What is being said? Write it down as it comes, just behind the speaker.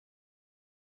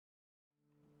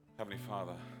Heavenly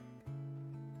Father,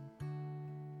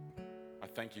 I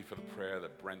thank you for the prayer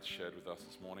that Brent shared with us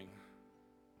this morning.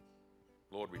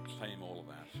 Lord, we claim all of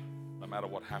that. No matter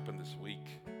what happened this week,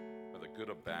 whether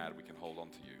good or bad, we can hold on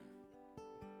to you.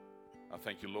 I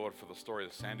thank you, Lord, for the story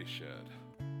that Sandy shared,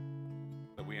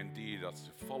 that we indeed are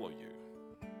to follow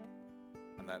you,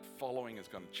 and that following is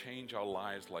going to change our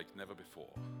lives like never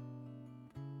before.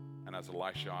 And as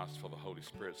Elisha asked for the Holy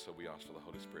Spirit, so we ask for the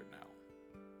Holy Spirit now.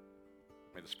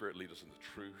 May the Spirit lead us into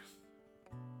truth,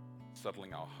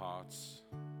 settling our hearts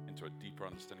into a deeper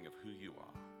understanding of who you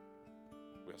are.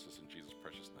 We ask this in Jesus'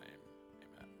 precious name.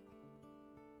 Amen.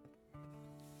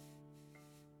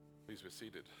 Please be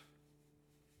seated.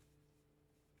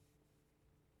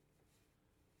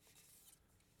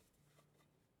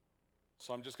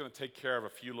 So I'm just going to take care of a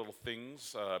few little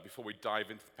things before we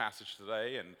dive into the passage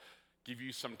today and give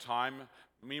you some time.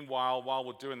 Meanwhile, while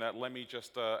we're doing that, let me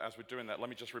just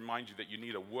remind you that you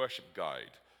need a worship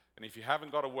guide. And if you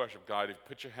haven't got a worship guide, if you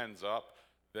put your hands up,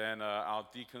 then our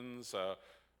deacons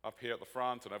up here at the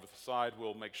front and over the side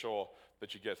will make sure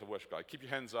that you get a worship guide. Keep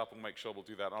your hands up and make sure we'll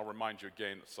do that. I'll remind you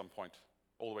again at some point,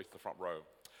 all the way to the front row.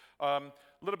 A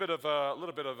little bit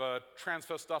of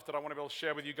transfer stuff that I want to be able to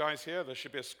share with you guys here. There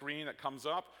should be a screen that comes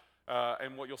up,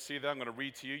 and what you'll see there, I'm going to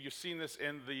read to you. You've seen this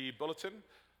in the bulletin.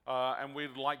 And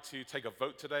we'd like to take a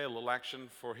vote today, a little action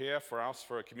for us,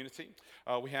 for a community.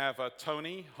 We have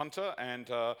Tony Hunter and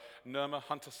Nirma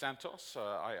Hunter Santos.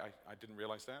 I didn't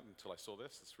realize that until I saw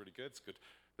this. It's really good. It's good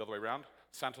the other way around.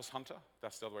 Santos Hunter,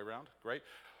 that's the other way around. Great.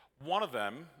 One of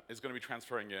them is going to be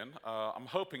transferring in. I'm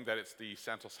hoping that it's the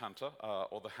Santos Hunter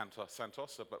or the Hunter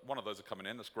Santos, but one of those are coming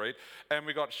in. That's great. And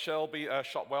we got Shelby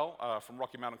Shotwell from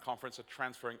Rocky Mountain Conference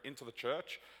transferring into the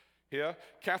church here.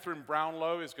 Catherine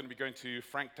Brownlow is going to be going to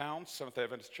Franktown Seventh-day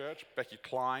Adventist Church. Becky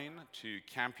Klein to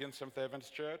Campion Seventh-day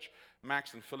Adventist Church.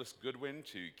 Max and Phyllis Goodwin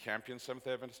to Campion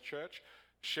Seventh-day Adventist Church.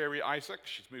 Sherry Isaac,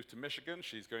 she's moved to Michigan.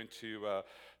 She's going to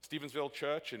Stevensville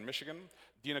Church in Michigan.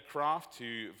 Dina Kraft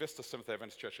to Vista Seventh-day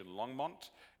Adventist Church in Longmont.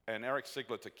 And Eric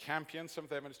Sigler to Campion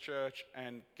Seventh-day Adventist Church.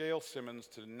 And Gail Simmons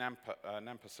to Nampa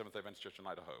Seventh-day Adventist Church in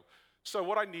Idaho. So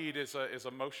what I need is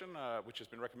a motion, which has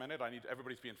been recommended. I need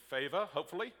everybody to be in favor,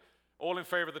 hopefully. All in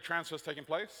favor of the transfers taking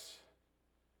place?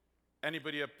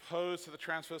 Anybody opposed to the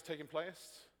transfers taking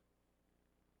place?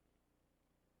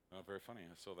 Oh, very funny.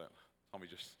 I saw that. Tommy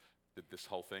just did this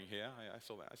whole thing here. I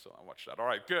saw that. I watched that. All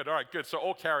right, good. So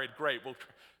all carried. Great. Well,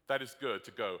 that is good to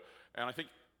go. And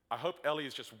I hope Ellie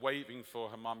is just waving for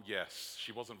her mum. Yes,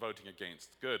 she wasn't voting against.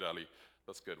 Good, Ellie.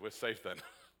 That's good. We're safe then.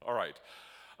 All right.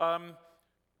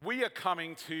 We are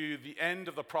coming to the end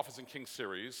of the Prophets and Kings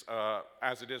series,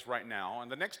 as it is right now.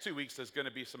 And the next 2 weeks, there's going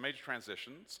to be some major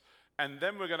transitions. And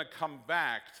then we're going to come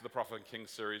back to the Prophet and Kings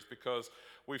series because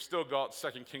we've still got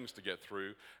 2 Kings to get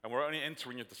through. And we're only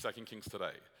entering into 2 Kings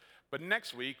today. But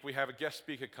next week, we have a guest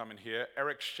speaker coming here,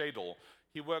 Eric Shadle.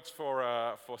 He works for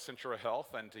Centura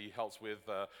Health, and he helps with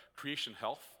Creation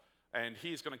Health. And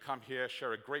he's going to come here,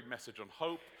 share a great message on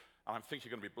hope. And I think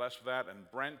you're going to be blessed with that. And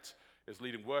Brent is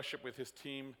leading worship with his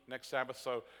team next Sabbath,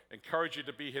 so encourage you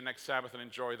to be here next Sabbath and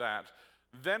enjoy that.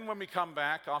 Then when we come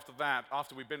back, after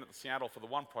we've been at Seattle for the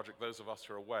One Project, those of us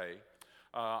who are away,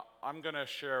 I'm going to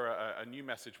share a new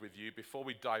message with you before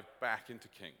we dive back into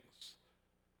Kings.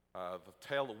 The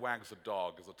Tail That Wags the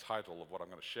Dog is the title of what I'm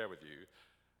going to share with you.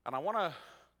 And I want to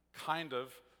kind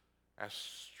of, as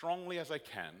strongly as I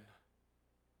can,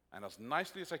 and as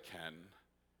nicely as I can,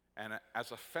 and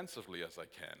as offensively as I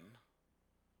can,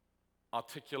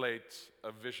 articulate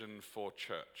a vision for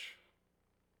church.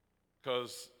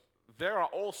 Because there are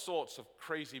all sorts of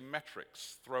crazy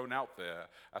metrics thrown out there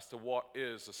as to what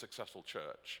is a successful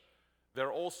church. There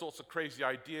are all sorts of crazy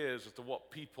ideas as to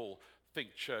what people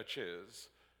think church is.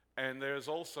 And there's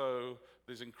also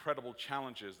these incredible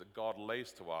challenges that God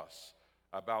lays to us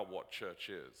about what church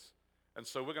is. And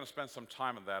so we're going to spend some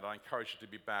time on that. I encourage you to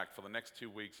be back for the next 2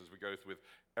 weeks as we go with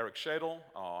Eric Shadle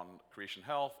on Creation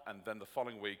Health, and then the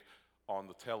following week on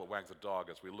The Tail That Wags the Dog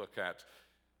as we look at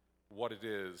what it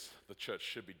is the church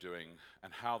should be doing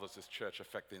and how does this church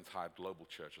affect the entire global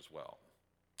church as well.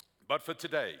 But for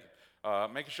today,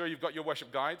 making sure you've got your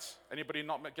worship guides. Anybody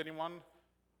not getting one?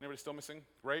 Anybody still missing?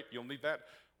 Great, you'll need that.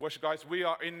 Worship guides. We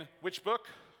are in which book?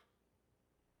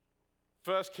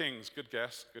 1 Kings. Good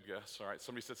guess. All right,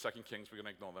 somebody said 2 Kings. We're going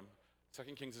to ignore them. 2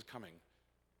 Kings is coming.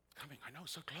 I know,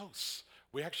 so close.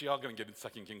 We actually are going to get into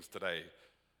 2 Kings today.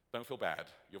 Don't feel bad.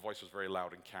 Your voice was very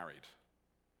loud and carried.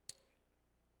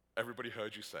 Everybody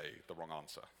heard you say the wrong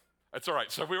answer. It's all right.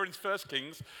 So we're in 1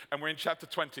 Kings, and we're in chapter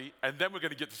 20, and then we're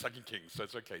going to get to 2 Kings. So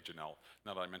it's okay, Janelle,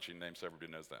 now that I mentioned your name so everybody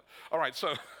knows that. All right,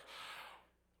 so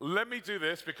Let me do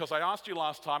this because I asked you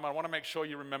last time. I want to make sure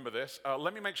you remember this.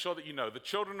 Let me make sure that you know the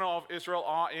children of Israel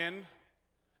are in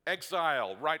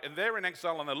exile, right? And they're in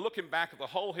exile and they're looking back at the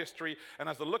whole history. And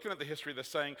as they're looking at the history, they're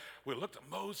saying, we looked at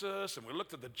Moses and we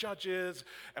looked at the judges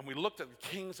and we looked at the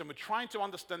kings and we're trying to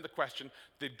understand the question,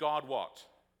 did God what?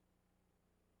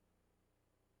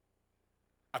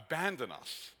 Abandon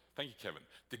us. Thank you, Kevin.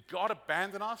 Did God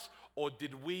abandon us or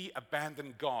did we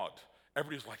abandon God?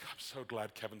 Everybody's like, I'm so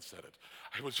glad Kevin said it.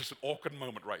 It was just an awkward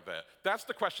moment right there. That's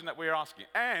the question that we're asking.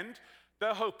 And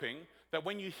they're hoping that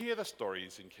when you hear the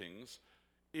stories in Kings,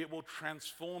 it will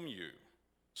transform you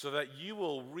so that you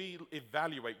will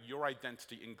reevaluate your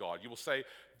identity in God. You will say,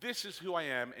 this is who I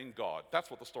am in God.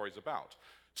 That's what the story's about.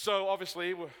 So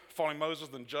obviously, we're following Moses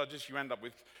and Judges. You end up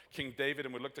with King David,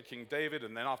 and we looked at King David,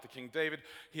 and then after King David,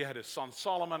 he had his son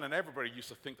Solomon, and everybody used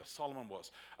to think that Solomon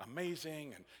was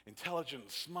amazing and intelligent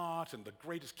and smart and the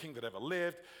greatest king that ever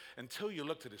lived, until you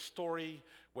looked at his story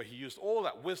where he used all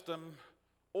that wisdom,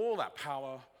 all that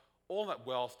power, all that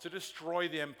wealth to destroy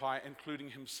the empire, including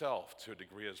himself to a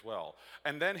degree as well.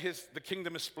 And then the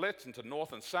kingdom is split into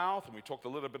north and south, and we talked a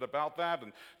little bit about that,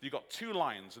 and you've got two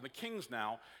lines, and the kings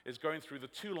now is going through the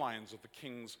two lines of the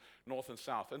kings north and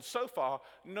south. And so far,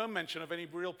 no mention of any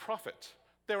real prophet.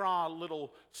 There are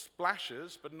little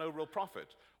splashes, but no real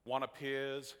prophet. One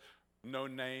appears, no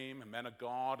name, a man of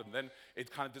God, and then it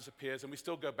kind of disappears, and we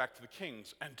still go back to the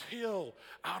kings until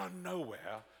out of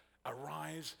nowhere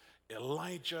arise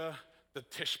Elijah the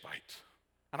Tishbite.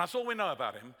 And that's all we know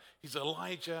about him. He's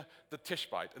Elijah the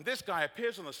Tishbite. And this guy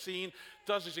appears on the scene,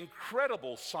 does these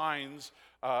incredible signs,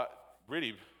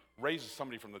 really raises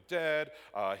somebody from the dead.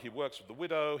 He works with the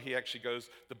widow. He actually goes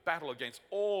to battle against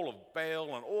all of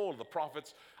Baal and all of the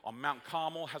prophets on Mount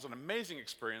Carmel, has an amazing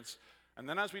experience. And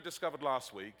then, as we discovered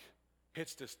last week,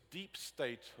 hits this deep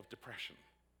state of depression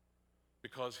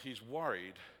because he's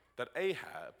worried that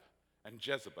Ahab and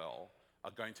Jezebel are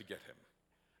going to get him.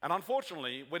 And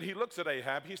unfortunately, when he looks at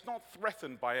Ahab, he's not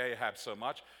threatened by Ahab so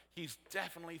much. He's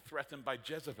definitely threatened by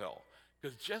Jezebel.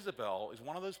 Because Jezebel is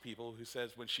one of those people who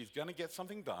says when she's going to get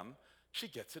something done, she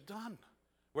gets it done.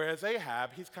 Whereas Ahab,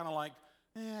 he's kind of like,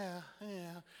 yeah.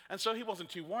 And so he wasn't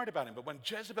too worried about him. But when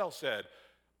Jezebel said,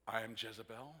 I am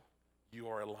Jezebel, you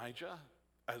are Elijah,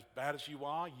 as bad as you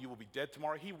are, you will be dead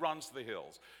tomorrow, he runs to the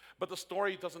hills. But the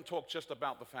story doesn't talk just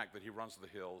about the fact that he runs to the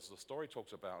hills. The story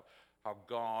talks about how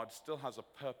God still has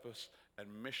a purpose and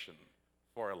mission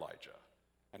for Elijah.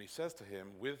 And he says to him,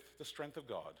 with the strength of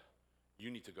God, you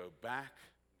need to go back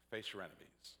and face your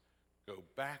enemies. Go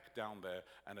back down there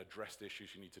and address the issues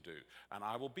you need to do. And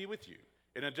I will be with you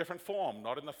in a different form,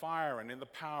 not in the fire and in the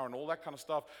power and all that kind of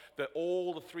stuff, that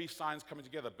all the three signs coming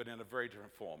together, but in a very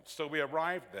different form. So we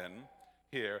arrived then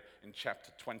here in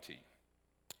chapter 20.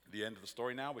 The end of the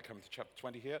story now. We're coming to chapter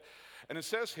 20 here. And it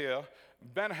says here,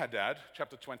 Ben-Hadad,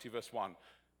 chapter 20, verse 1.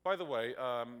 By the way,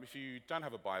 if you don't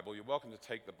have a Bible, you're welcome to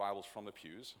take the Bibles from the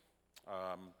pews.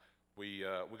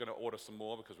 We're going to order some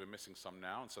more because we're missing some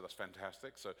now, and so that's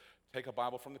fantastic. So take a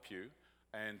Bible from the pew,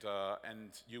 and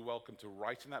you're welcome to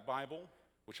write in that Bible,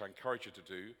 which I encourage you to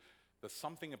do. There's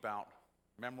something about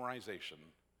memorization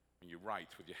when you write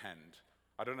with your hand.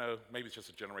 I don't know, maybe it's just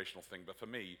a generational thing, but for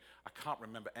me, I can't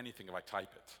remember anything if I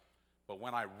type it. But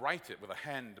when I write it with a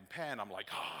hand and pen, I'm like,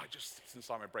 it just sits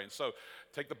inside my brain. So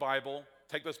take the Bible,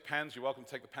 take those pens. You're welcome to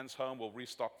take the pens home. We'll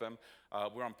restock them.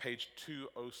 We're on page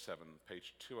 207,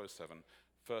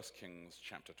 1 Kings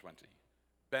chapter 20.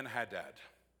 Ben-Hadad,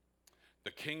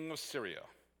 the king of Syria.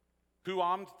 Who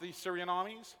armed the Syrian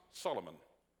armies? Solomon.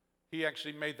 He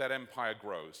actually made that empire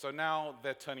grow. So now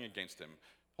they're turning against him.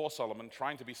 Poor Solomon,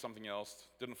 trying to be something else,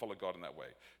 didn't follow God in that way.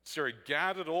 Syria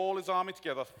gathered all his army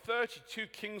together. 32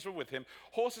 kings were with him,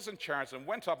 horses and chariots, and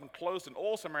went up and closed in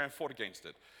all Samaria and fought against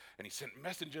it. And he sent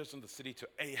messengers in the city to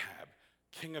Ahab,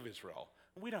 king of Israel.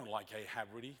 And we don't like Ahab,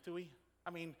 really, do we?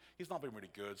 I mean, he's not been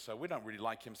really good, so we don't really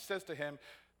like him. Says to him,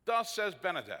 thus says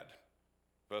Ben-Hadad,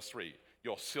 verse 3,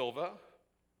 your silver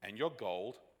and your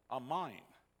gold are mine.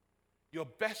 Your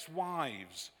best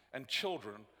wives and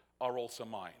children are also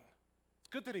mine.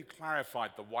 Good that he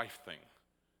clarified the wife thing,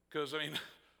 because,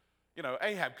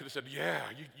 Ahab could have said, yeah,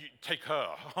 you take her.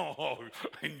 Oh,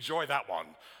 enjoy that one.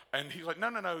 And he's like,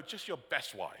 no, just your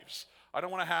best wives. I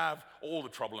don't want to have all the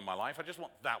trouble in my life. I just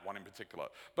want that one in particular.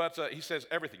 But he says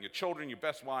everything, your children, your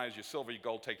best wives, your silver, your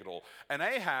gold, take it all. And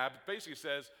Ahab basically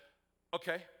says,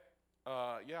 okay,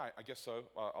 I guess so.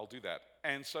 I'll do that.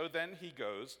 And so then he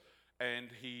goes and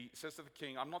he says to the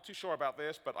king, I'm not too sure about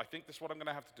this, but I think this is what I'm going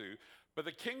to have to do. But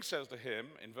the king says to him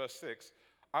in verse 6,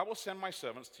 I will send my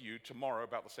servants to you tomorrow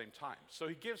about the same time. So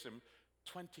he gives him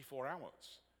 24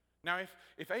 hours. Now,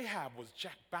 if Ahab was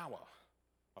Jack Bauer,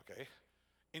 okay?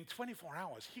 In 24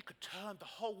 hours, he could turn the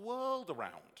whole world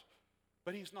around.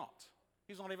 But he's not.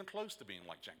 He's not even close to being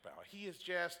like Jack Bauer. He is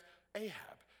just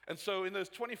Ahab. And so in those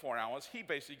 24 hours, he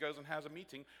basically goes and has a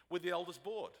meeting with the elders'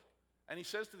 board. And he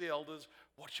says to the elders,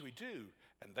 what should we do?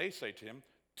 And they say to him,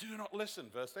 do not listen,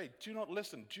 verse 8, do not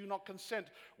listen, do not consent.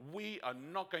 We are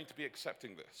not going to be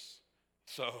accepting this.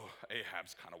 So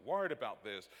Ahab's kind of worried about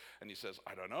this, and he says,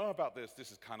 I don't know about this.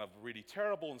 This is kind of really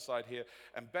terrible inside here.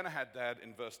 And Ben-Hadad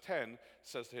in verse 10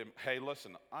 says to him, hey,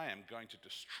 listen, I am going to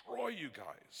destroy you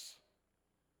guys.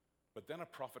 But then a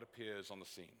prophet appears on the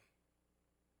scene.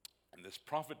 And this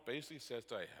prophet basically says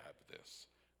to Ahab this,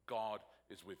 God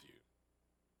is with you.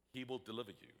 He will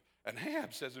deliver you. And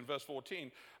Ahab says in verse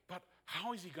 14, but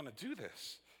how is he going to do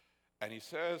this? And he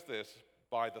says this,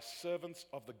 by the servants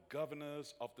of the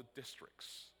governors of the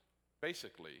districts.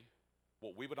 Basically,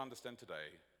 what we would understand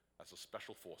today as the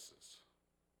special forces.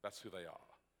 That's who they are.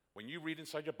 When you read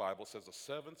inside your Bible, it says the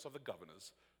servants of the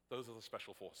governors, those are the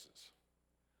special forces.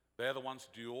 They're the ones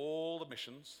who do all the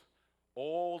missions,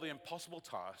 all the impossible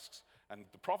tasks. And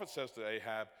the prophet says to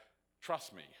Ahab,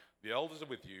 trust me, the elders are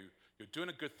with you. You're doing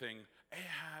a good thing.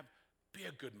 Ahab, be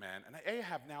a good man. And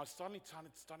Ahab now is starting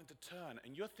to turn.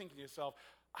 And you're thinking to yourself,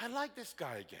 I like this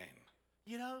guy again.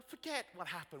 You know, forget what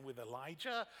happened with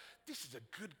Elijah. This is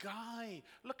a good guy.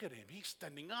 Look at him. He's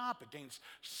standing up against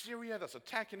Syria that's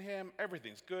attacking him.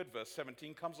 Everything's good. Verse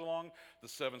 17 comes along. The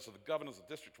servants of the governors of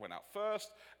the district went out first.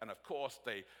 And of course,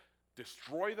 they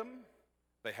destroy them.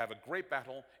 They have a great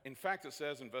battle. In fact, it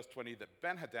says in verse 20 that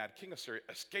Ben-Hadad, king of Syria,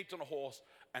 escaped on a horse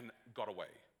and got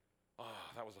away. Oh,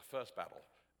 that was the first battle.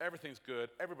 Everything's good.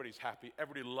 Everybody's happy.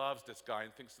 Everybody loves this guy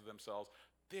and thinks to themselves,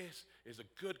 this is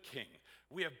a good king.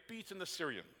 We have beaten the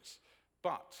Syrians.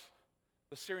 But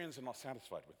the Syrians are not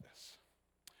satisfied with this.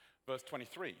 Verse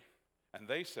 23, and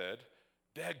they said,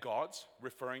 their gods,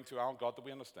 referring to our God that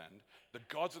we understand, the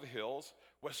gods of the hills,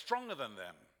 were stronger than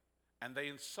them, and they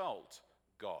insult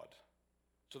God.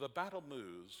 So the battle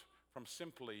moves from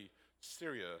simply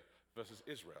Syria versus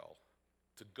Israel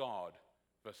to God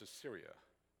versus Syria,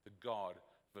 to God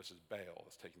versus Baal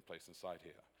that's taking place inside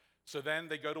here. So then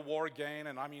they go to war again,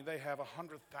 and I mean, they have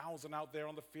 100,000 out there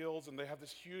on the fields, and they have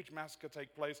this huge massacre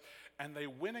take place, and they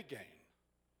win again.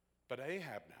 But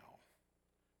Ahab now,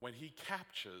 when he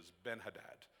captures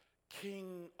Ben-Hadad,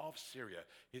 king of Syria,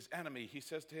 his enemy, he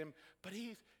says to him, but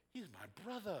he's my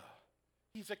brother.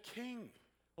 He's a king,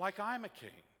 like I'm a king.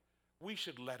 We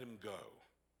should let him go.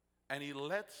 And he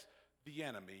lets the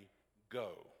enemy go.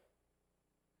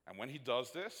 And when he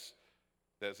does this,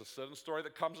 there's a certain story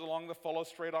that comes along that follows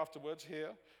straight afterwards here,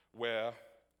 where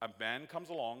a man comes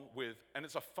along with, and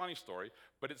it's a funny story,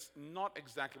 but it's not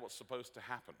exactly what's supposed to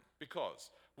happen.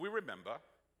 Because we remember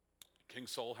King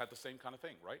Saul had the same kind of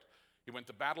thing, right? He went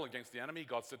to battle against the enemy.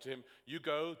 God said to him, you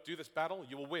go, do this battle,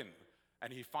 you will win.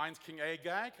 And he finds King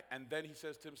Agag, and then he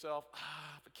says to himself,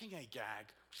 but King Agag,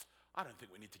 I don't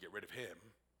think we need to get rid of him.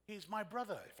 He's my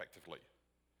brother, effectively.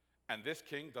 And this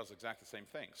king does exactly the same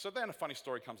thing. So then a funny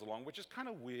story comes along, which is kind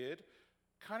of weird,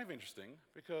 kind of interesting,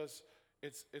 because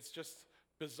it's just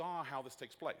bizarre how this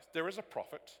takes place. There is a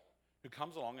prophet who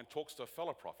comes along and talks to a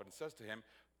fellow prophet and says to him,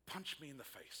 punch me in the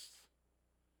face.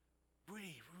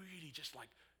 Really, really just like,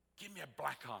 give me a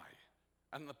black eye.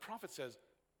 And the prophet says,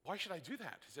 why should I do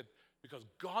that? He said, because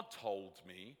God told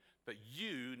me that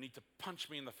you need to punch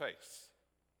me in the face.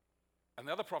 And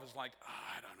the other prophet's like,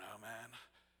 I don't know,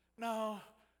 man.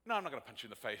 No, I'm not going to punch you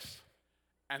in the face.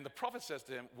 And the prophet says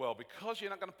to him, well, because you're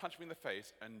not going to punch me in the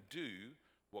face and do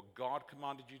what God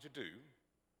commanded you to do,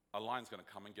 a lion's going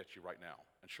to come and get you right now.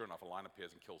 And sure enough, a lion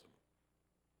appears and kills him.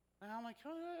 And I'm like,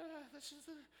 this is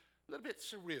a little bit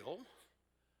surreal.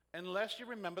 Unless you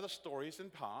remember the stories in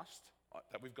past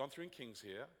that we've gone through in Kings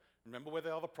here. Remember where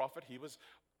the other prophet, he was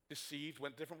deceived,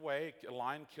 went a different way, a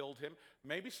lion killed him.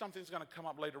 Maybe something's going to come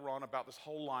up later on about this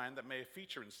whole lion that may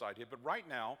feature inside here. But right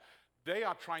now, they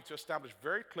are trying to establish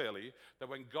very clearly that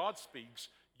when God speaks,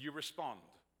 you respond.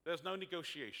 There's no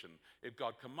negotiation. If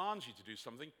God commands you to do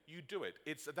something, you do it.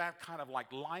 It's that kind of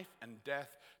like life and death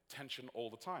tension all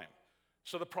the time.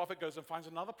 So the prophet goes and finds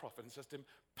another prophet and says to him,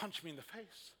 punch me in the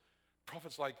face.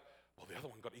 Prophet's like, well, the other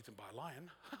one got eaten by a lion.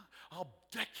 I'll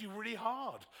deck you really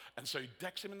hard. And so he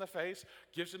decks him in the face,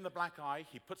 gives him the black eye,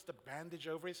 he puts the bandage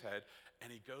over his head,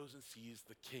 and he goes and sees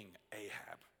the king,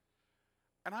 Ahab.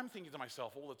 And I'm thinking to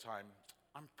myself all the time,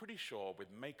 I'm pretty sure with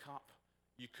makeup,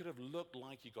 you could have looked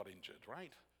like you got injured,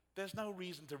 right? There's no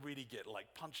reason to really get like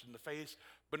punched in the face.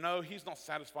 But no, he's not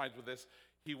satisfied with this.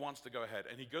 He wants to go ahead.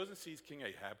 And he goes and sees King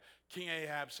Ahab. King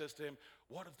Ahab says to him,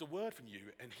 what is the word from you?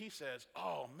 And he says,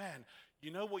 oh man,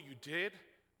 you know what you did?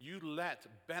 You let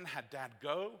Ben-Hadad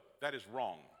go, that is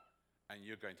wrong, and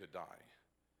you're going to die.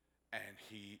 And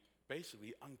he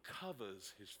basically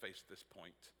uncovers his face at this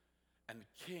point. And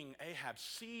King Ahab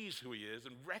sees who he is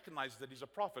and recognizes that he's a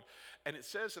prophet. And it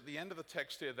says at the end of the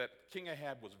text here that King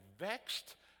Ahab was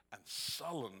vexed and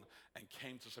sullen and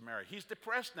came to Samaria. He's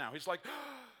depressed now. He's like,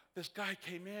 this guy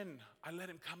came in. I let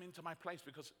him come into my place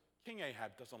because King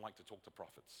Ahab doesn't like to talk to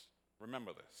prophets.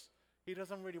 Remember this. He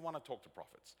doesn't really want to talk to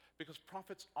prophets because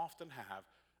prophets often have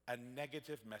a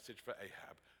negative message for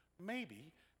Ahab.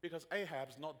 Maybe because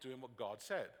Ahab's not doing what God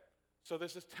said. So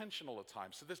there's this tension all the time.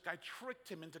 So this guy tricked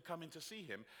him into coming to see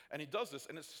him, and he does this,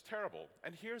 and it's terrible.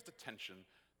 And here's the tension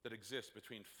that exists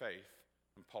between faith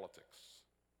and politics.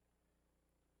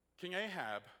 King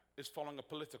Ahab is following a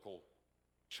political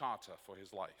charter for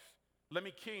his life. Let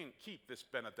me keep this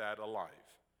Ben-Hadad alive.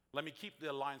 Let me keep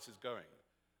the alliances going.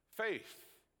 Faith,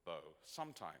 though,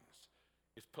 sometimes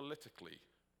is politically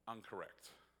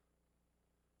incorrect,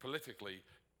 politically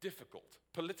difficult,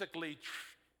 politically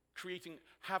creating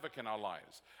havoc in our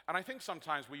lives. And I think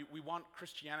sometimes we want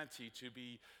Christianity to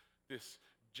be this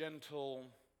gentle,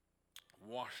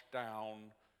 washed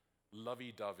down,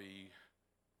 lovey-dovey,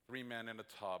 3 men in a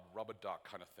tub, rubber duck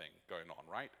kind of thing going on,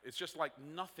 right? It's just like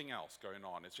nothing else going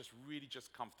on. It's just really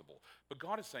just comfortable. But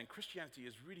God is saying Christianity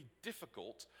is really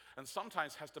difficult and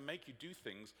sometimes has to make you do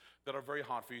things that are very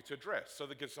hard for you to address. So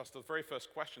that gives us the very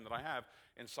first question that I have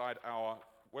inside our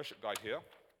worship guide here. It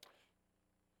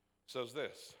says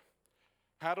this: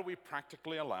 how do we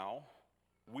practically allow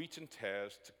wheat and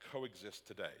tares to coexist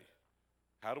today?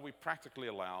 How do we practically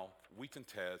allow wheat and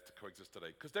tares to coexist today?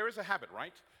 Because there is a habit,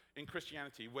 right, in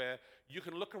Christianity where you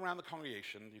can look around the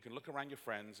congregation, you can look around your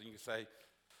friends, and you can say,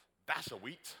 that's a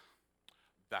wheat,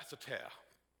 that's a tare.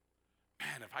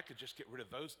 Man, if I could just get rid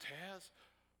of those tares,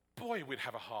 boy, we'd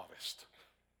have a harvest,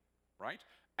 right?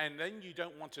 And then you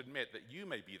don't want to admit that you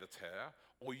may be the tare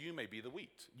or you may be the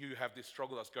wheat. You have this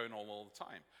struggle that's going on all the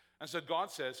time. And so God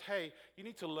says, hey, you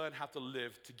need to learn how to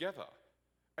live together.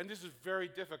 And this is very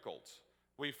difficult.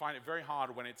 We find it very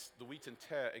hard when it's the wheat and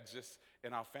tare exists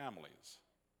in our families,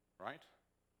 right?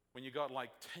 When you got like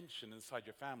tension inside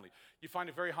your family. You find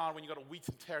it very hard when you got a wheat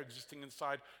and tare existing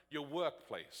inside your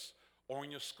workplace or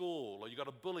in your school, or you got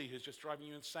a bully who's just driving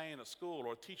you insane at school,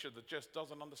 or a teacher that just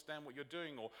doesn't understand what you're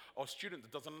doing, or a student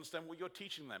that doesn't understand what you're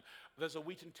teaching them. There's a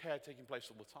wheat and tare taking place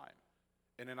all the time.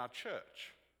 And in our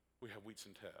church, we have wheat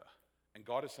and tare. And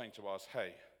God is saying to us,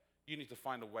 hey, you need to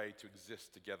find a way to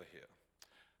exist together here.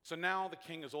 So now the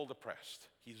king is all depressed.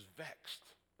 He's vexed,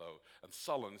 though, and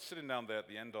sullen, sitting down there at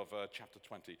the end of chapter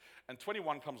 20. And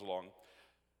 21 comes along,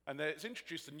 and there's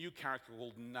introduced a new character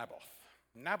called Naboth.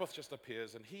 Naboth just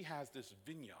appears, and he has this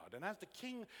vineyard. And as the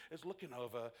king is looking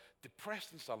over,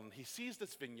 depressed and sullen, he sees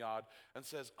this vineyard and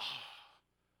says,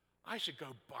 I should go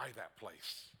buy that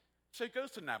place. So he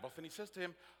goes to Naboth, and he says to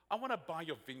him, I want to buy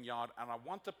your vineyard, and I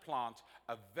want to plant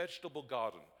a vegetable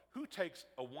garden. Who takes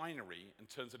a winery and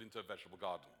turns it into a vegetable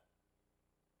garden?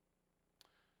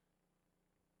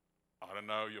 I don't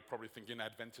know, you're probably thinking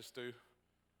Adventists do.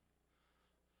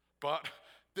 But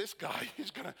this guy,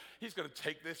 he's gonna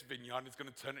take this vineyard, he's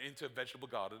gonna turn it into a vegetable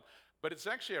garden. But it's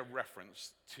actually a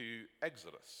reference to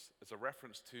Exodus. It's a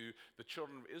reference to the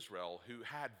children of Israel who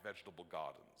had vegetable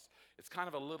gardens. It's kind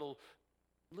of a little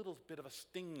bit of a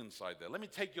sting inside there. Let me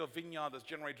take your vineyard that's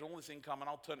generated all this income and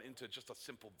I'll turn it into just a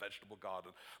simple vegetable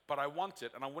garden. But I want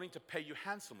it and I'm willing to pay you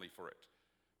handsomely for it.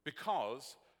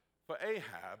 Because for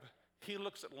Ahab, he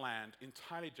looks at land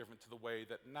entirely different to the way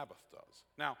that Naboth does.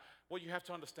 Now, what you have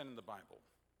to understand in the Bible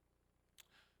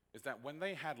is that when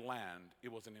they had land,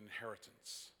 it was an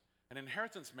inheritance. An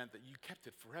inheritance meant that you kept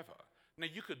it forever. Now,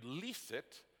 you could lease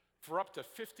it for up to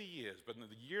 50 years, but in the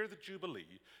year of the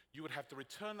Jubilee, you would have to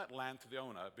return that land to the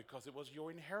owner because it was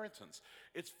your inheritance.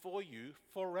 It's for you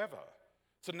forever.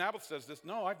 So Naboth says this,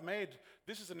 no,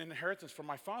 this is an inheritance from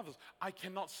my fathers. I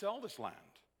cannot sell this land.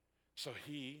 So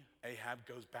Ahab,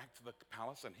 goes back to the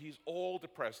palace and he's all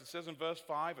depressed. It says in verse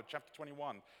 5 of chapter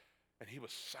 21, and he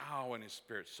was sour in his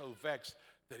spirit, so vexed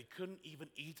that he couldn't even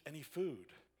eat any food.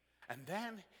 And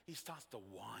then he starts to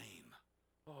whine.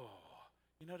 Oh.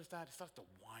 You notice that? He starts to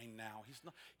whine now.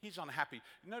 He's unhappy.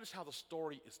 You notice how the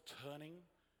story is turning?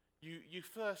 You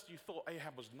first thought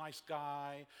Ahab was a nice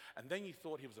guy, and then you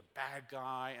thought he was a bad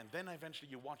guy, and then eventually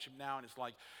you watch him now, and it's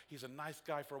like he's a nice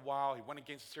guy for a while. He went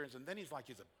against the Syrians, and then he's like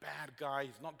he's a bad guy.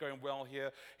 He's not going well here.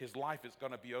 His life is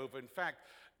going to be over. In fact,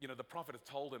 the prophet has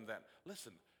told him that,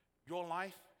 listen, your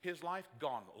life, his life,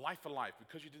 gone. Life for life.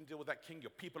 Because you didn't deal with that king,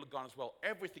 your people are gone as well.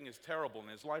 Everything is terrible in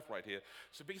his life right here.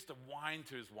 So he begins to whine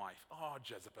to his wife. Oh,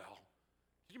 Jezebel.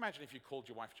 Could you imagine if you called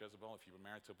your wife Jezebel, if you were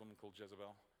married to a woman called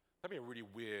Jezebel? That'd be a really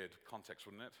weird context,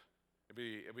 wouldn't it?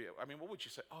 I mean, what would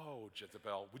you say? Oh,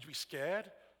 Jezebel, would you be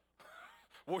scared?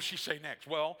 What would she say next?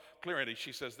 Well, clearly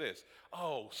she says this.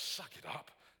 Oh, suck it up.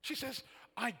 She says,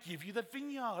 I give you the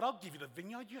vineyard. I'll give you the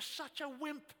vineyard. You're such a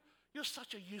wimp. You're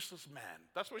such a useless man.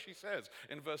 That's what she says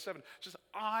in verse 7. She says,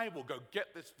 I will go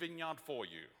get this vineyard for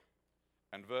you.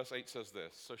 And verse 8 says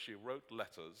this. So she wrote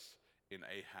letters in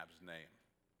Ahab's name.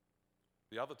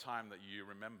 The other time that you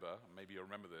remember, maybe you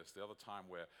remember this, the other time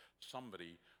where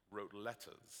somebody wrote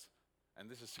letters, and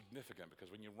this is significant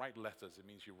because when you write letters, it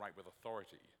means you write with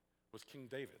authority, was King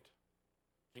David.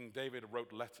 King David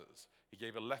wrote letters. He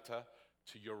gave a letter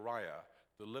to Uriah,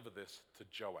 deliver this to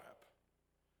Joab.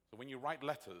 So when you write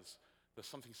letters, there's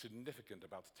something significant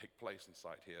about to take place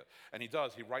inside here. And he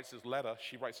does. He writes his letter.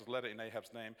 She writes his letter in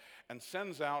Ahab's name and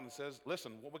sends out and says,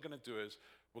 listen, what we're going to do is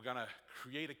we're going to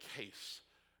create a case.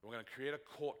 We're going to create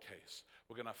a court case.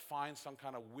 We're going to find some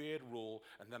kind of weird rule,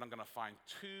 and then I'm going to find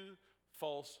 2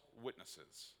 false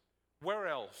witnesses. Where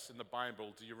else in the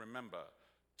Bible do you remember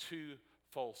 2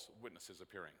 false witnesses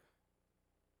appearing?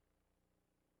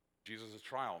 Jesus'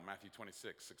 trial, Matthew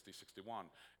 26, 60, 61.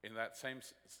 In that same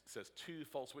says 2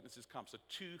 false witnesses come. So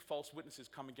 2 false witnesses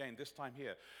come again, this time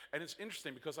here. And it's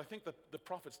interesting because I think that the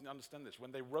prophets didn't understand this.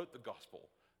 When they wrote the gospel,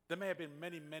 there may have been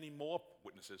many, many more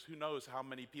witnesses. Who knows how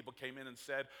many people came in and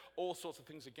said all sorts of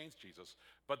things against Jesus.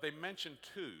 But they mentioned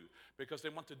 2 because they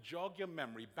want to jog your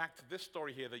memory back to this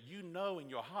story here that you know in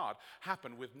your heart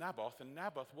happened with Naboth. And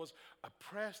Naboth was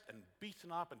oppressed and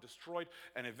beaten up and destroyed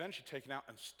and eventually taken out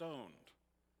and stoned.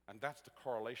 And that's the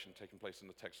correlation taking place in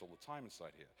the text all the time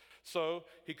inside here. So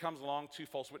he comes along, 2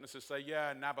 false witnesses say,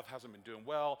 yeah, Naboth hasn't been doing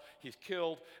well. He's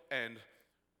killed. And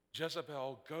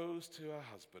Jezebel goes to her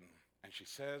husband, and she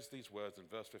says these words in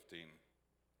verse 15,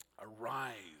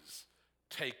 arise,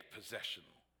 take possession.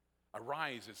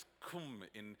 Arise is kum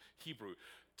in Hebrew,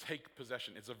 take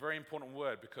possession. It's a very important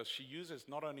word because she uses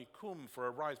not only kum for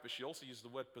arise, but she also uses the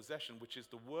word possession, which is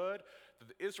the word that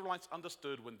the Israelites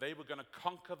understood when they were going to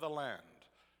conquer the land.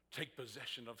 Take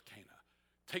possession of Canaan.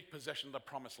 Take possession of the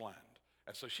promised land.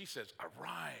 And so she says,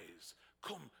 arise,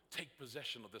 come, take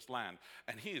possession of this land.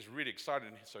 And he is really excited,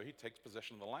 and so he takes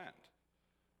possession of the land.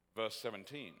 Verse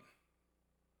 17,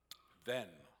 then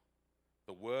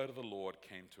the word of the Lord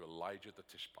came to Elijah the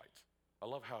Tishbite. I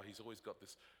love how he's always got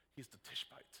this, he's the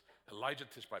Tishbite, Elijah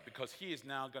Tishbite, because he is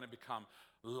now going to become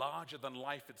larger than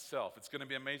life itself. It's going to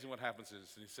be amazing what happens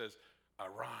is, and he says,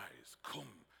 arise, come,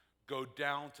 go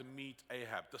down to meet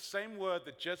Ahab. The same word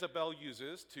that Jezebel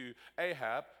uses to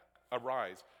Ahab,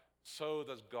 arise, so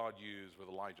does God use with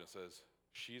Elijah. It says,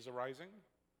 she's arising.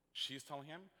 She's telling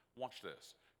him, watch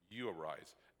this. You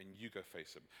arise and you go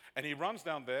face him. And he runs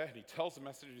down there and he tells the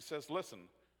message. He says, listen,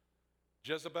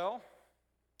 Jezebel,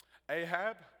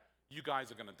 Ahab, you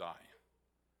guys are going to die.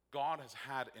 God has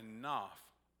had enough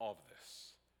of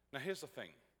this. Now here's the thing.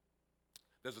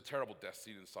 There's a terrible death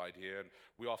scene inside here, and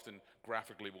we often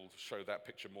graphically will show that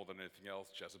picture more than anything else,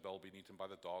 Jezebel being eaten by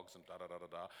the dogs and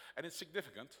da-da-da-da-da. And it's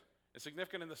significant. It's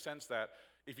significant in the sense that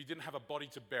if you didn't have a body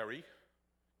to bury,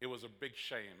 it was a big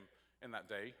shame in that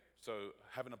day. So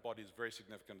having a body is very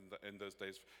significant in those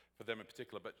days for them in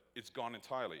particular, but it's gone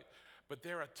entirely. But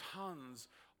there are tons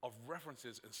of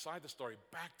references inside the story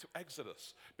back to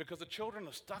Exodus because the children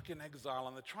are stuck in exile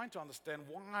and they're trying to understand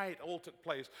why it all took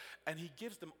place, and he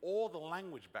gives them all the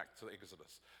language back to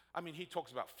Exodus. I mean, he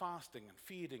talks about fasting and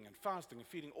feeding and fasting and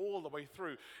feeding all the way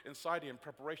through inside here in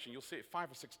preparation. You'll see it 5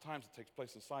 or 6 times it takes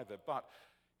place inside there, but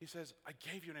he says, I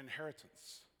gave you an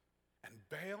inheritance. And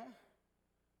Baal,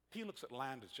 he looks at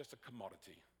land as just a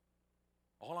commodity.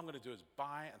 All I'm going to do is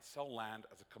buy and sell land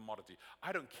as a commodity.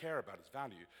 I don't care about its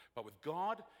value. But with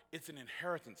God, it's an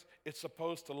inheritance. It's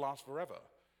supposed to last forever.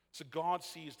 So God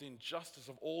sees the injustice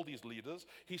of all these leaders.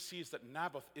 He sees that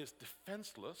Naboth is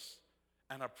defenseless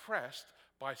and oppressed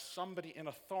by somebody in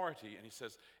authority. And he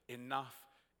says, enough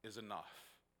is enough.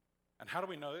 And how do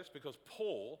we know this? Because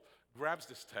Paul grabs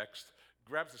this text,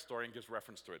 grabs the story, and gives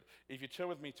reference to it. If you turn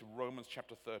with me to Romans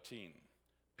chapter 13,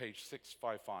 page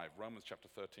 655, Romans chapter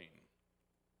 13.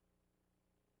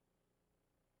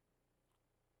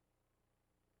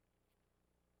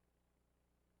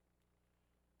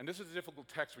 And this is a difficult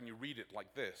text when you read it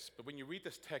like this, but when you read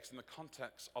this text in the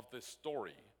context of this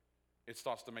story, it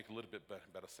starts to make a little bit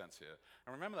better sense here.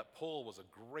 And remember that Paul was a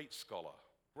great scholar.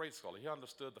 Great scholar. He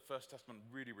understood the First Testament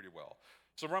really, really well.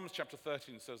 So Romans chapter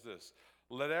 13 says this,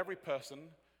 let every person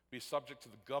be subject to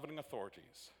the governing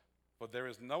authorities, for there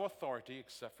is no authority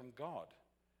except from God,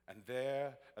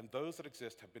 and those that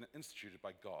exist have been instituted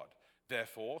by God.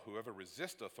 Therefore, whoever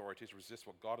resists authorities resists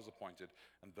what God has appointed,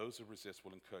 and those who resist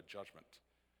will incur judgment.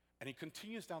 And he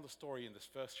continues down the story in this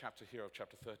first chapter here of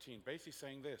chapter 13, basically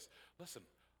saying this: listen,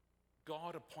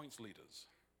 God appoints leaders,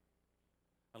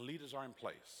 and leaders are in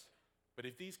place. But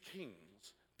if these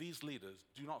kings, these leaders,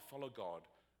 do not follow God,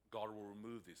 God will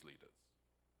remove these leaders.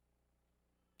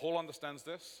 Paul understands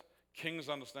this. Kings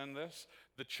understand this.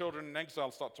 The children in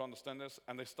exile start to understand this,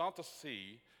 and they start to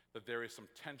see that there is some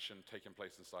tension taking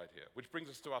place inside here. Which brings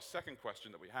us to our second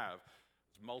question that we have.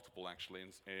 There's multiple, actually,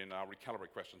 in our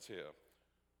recalibrate questions here.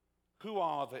 Who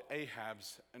are the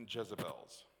Ahabs and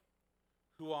Jezebels?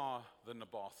 Who are the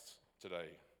Naboths today?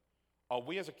 Are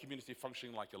we as a community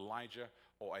functioning like Elijah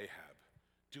or Ahab?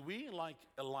 Do we, like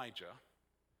Elijah,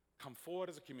 come forward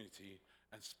as a community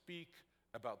and speak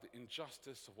about the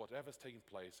injustice of whatever's taking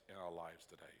place in our lives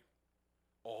today?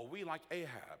 Or are we like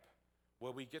Ahab,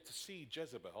 where we get to see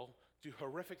Jezebel do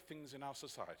horrific things in our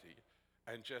society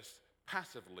and just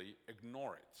passively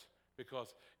ignore it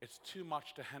because it's too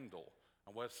much to handle,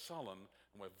 and we're sullen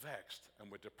and we're vexed and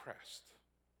we're depressed?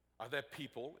 Are there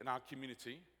people in our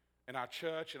community, in our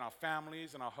church, in our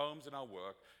families, in our homes, in our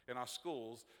work, in our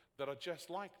schools, that are just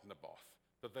like Naboth?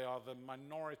 That they are the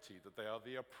minority, that they are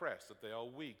the oppressed, that they are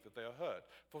weak, that they are hurt,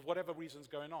 for whatever reason's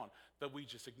going on, that we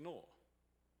just ignore?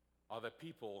 Are there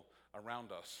people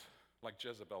around us, like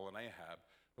Jezebel and Ahab,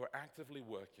 who are actively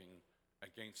working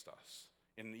against us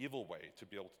in an evil way to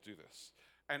be able to do this?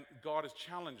 And God is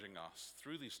challenging us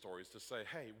through these stories to say,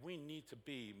 hey, we need to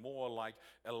be more like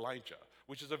Elijah,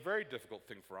 which is a very difficult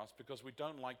thing for us because we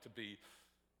don't like to be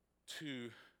too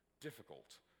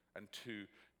difficult and too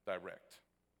direct.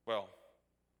 Well,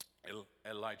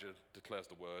 Elijah declares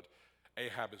the word.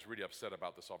 Ahab is really upset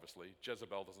about this, obviously.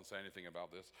 Jezebel doesn't say anything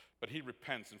about this, but he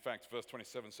repents. In fact, verse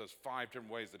 27 says 5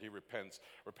 different ways that he repents.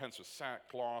 Repents with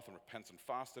sackcloth and repents and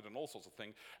fasted and all sorts of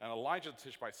things. And Elijah the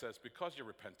Tishbite says, because you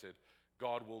repented,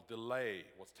 God will delay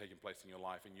what's taking place in your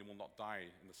life and you will not die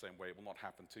in the same way. It will not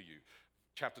happen to you.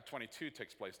 Chapter 22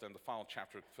 takes place then, the final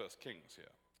chapter of 1 Kings here.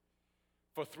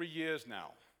 For 3 years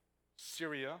now,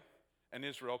 Syria and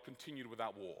Israel continued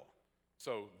without war.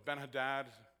 So Ben-Hadad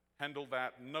handled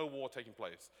that, no war taking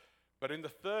place. But in the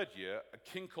 3rd year, a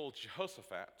king called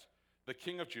Jehoshaphat, the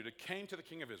king of Judah, came to the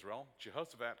king of Israel.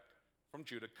 Jehoshaphat from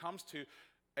Judah comes to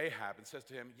Ahab and says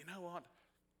to him, you know what?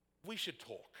 We should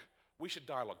talk. We should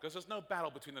dialogue, because there's no battle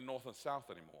between the north and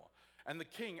south anymore. And the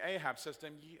king, Ahab, says to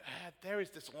him, there is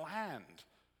this land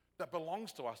that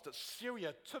belongs to us that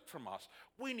Syria took from us.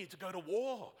 We need to go to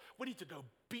war. We need to go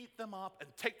beat them up and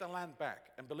take the land back.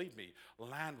 And believe me,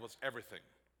 land was everything.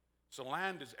 So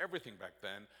land is everything back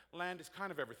then. Land is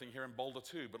kind of everything here in Boulder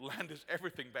too, but land is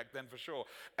everything back then for sure.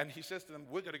 And he says to them,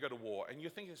 we're going to go to war. And you're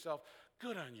thinking to yourself,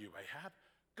 good on you, Ahab.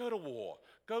 Go to war.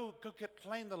 Go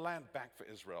claim the land back for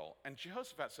Israel. And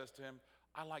Jehoshaphat says to him,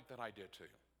 I like that idea too.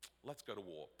 Let's go to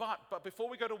war. But before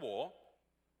we go to war,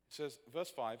 it says, verse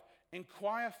 5,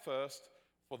 inquire first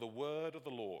for the word of the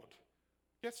Lord.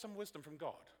 Get some wisdom from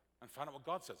God and find out what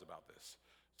God says about this.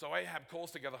 So Ahab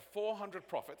calls together 400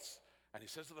 prophets, and he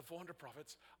says to the 400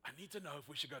 prophets, I need to know if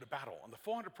we should go to battle. And the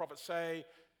 400 prophets say,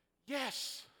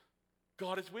 yes,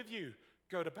 God is with you.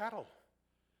 Go to battle.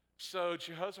 So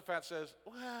Jehoshaphat says,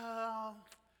 well,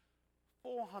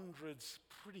 400's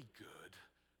pretty good,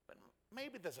 but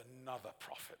maybe there's another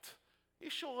prophet. You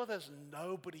sure there's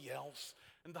nobody else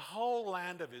in the whole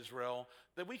land of Israel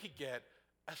that we could get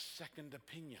a second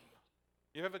opinion?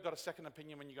 You ever got a second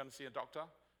opinion when you're going to see a doctor?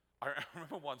 I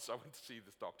remember once I went to see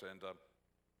this doctor, and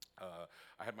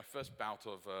I had my first bout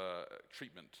of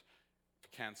treatment for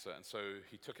cancer, and so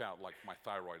he took out like my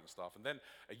thyroid and stuff. And then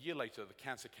a year later, the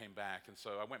cancer came back, and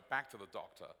so I went back to the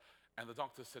doctor, and the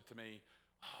doctor said to me,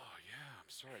 oh yeah, I'm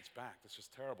sorry, it's back. That's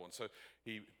just terrible. And so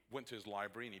he went to his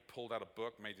library, and he pulled out a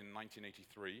book made in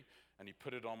 1983, and he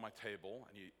put it on my table,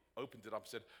 and he opened it up and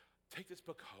said, take this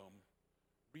book home,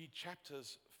 read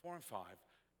chapters 4 and 5,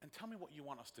 and tell me what you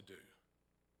want us to do.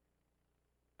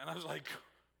 And I was like,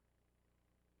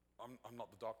 I'm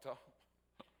not the doctor.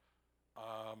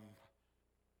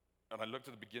 And I looked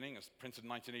at the beginning, it's printed in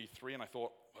 1983, and I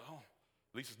thought, well,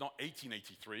 at least it's not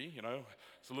 1883, you know,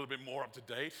 it's a little bit more up to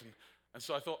date. And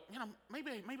so I thought, you know,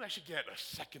 maybe I should get a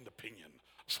second opinion.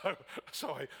 So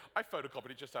I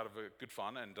photocopied it just out of good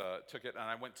fun and took it, and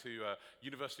I went to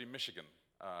University of Michigan,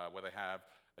 where they have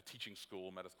a teaching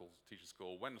school, medical teaching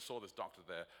school. Went and saw this doctor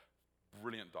there,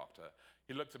 brilliant doctor.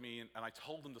 He looked at me, and I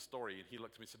told him the story, and he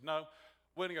looked at me and said, no,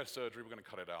 we're going to go to surgery, we're going to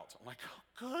cut it out. I'm like, oh,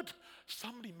 good,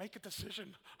 somebody make a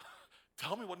decision.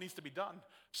 Tell me what needs to be done.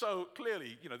 So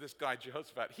clearly, you know, this guy,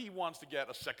 Jehoshaphat, he wants to get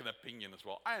a second opinion as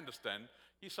well. I understand.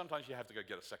 Sometimes you have to go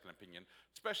get a second opinion,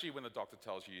 especially when the doctor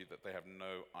tells you that they have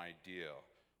no idea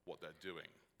what they're doing.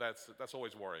 That's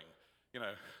always worrying.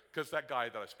 because that guy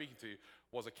that I was speaking to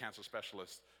was a cancer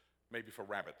specialist, maybe for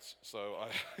rabbits. So I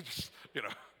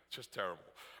just terrible.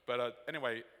 But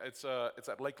anyway, it's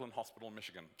at Lakeland Hospital in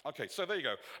Michigan. Okay, so there you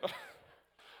go.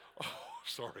 Oh,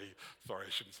 sorry, I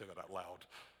shouldn't say that out loud.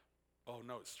 Oh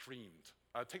no, it's streamed.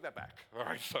 Take that back. All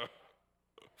right, so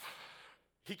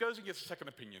he goes and gets a second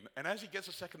opinion, and as he gets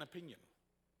a second opinion,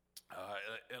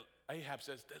 Ahab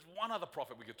says, "There's one other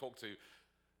prophet we could talk to.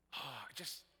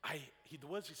 The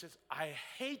words he says, I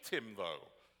hate him though.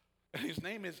 And his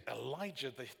name is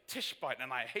Elijah the Tishbite,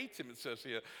 and I hate him," it says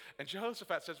here. And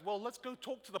Jehoshaphat says, "Well, let's go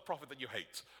talk to the prophet that you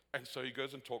hate." And so he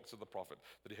goes and talks to the prophet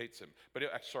that he hates him. But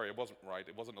it wasn't right.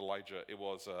 It wasn't Elijah. It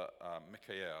was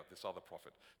Micaiah, this other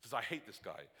prophet. He says, "I hate this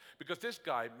guy. Because this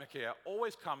guy, Micaiah,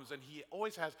 always comes and he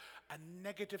always has a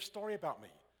negative story about me.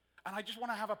 And I just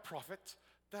want to have a prophet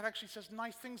that actually says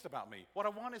nice things about me. What I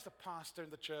want is a pastor in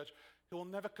the church who will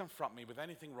never confront me with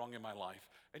anything wrong in my life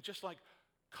and just like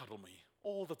cuddle me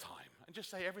all the time and just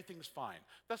say everything's fine.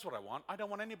 That's what I want. I don't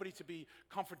want anybody to be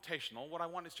confrontational. What I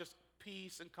want is just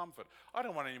peace and comfort. I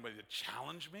don't want anybody to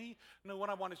challenge me. No, what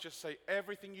I want is just say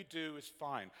everything you do is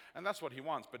fine." And that's what he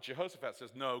wants. But Jehoshaphat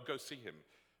says, "No, go see him."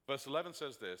 Verse 11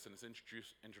 says this in its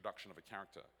introduction of a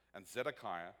character. "And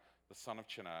Zedekiah, the son of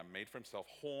Chenaanah, made for himself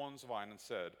horns of iron and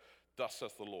said, 'Thus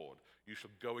saith the Lord, you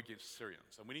shall go against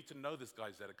Syrians.'" And we need to know this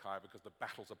guy Zedekiah because the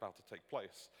battle's about to take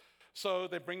place. So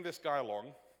they bring this guy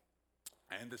along,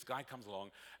 and this guy comes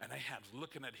along, and Ahab's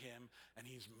looking at him, and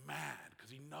he's mad because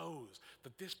he knows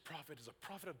that this prophet is a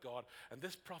prophet of God, and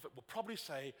this prophet will probably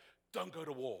say, "Don't go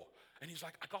to war." And he's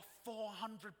like, "I got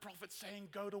 400 prophets saying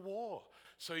go to war."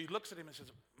 So he looks at him and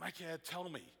says, "Micaiah, tell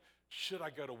me, should I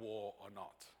go to war or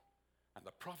not?" And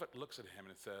the prophet looks at him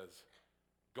and it says,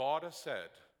 "God has said,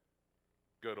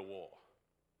 go to war."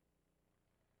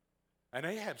 And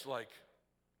Ahab's like,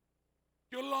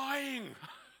 "You're lying.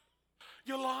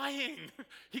 You're lying."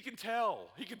 He can tell.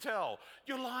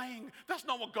 "You're lying. That's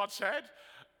not what God said."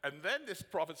 And then this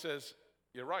prophet says,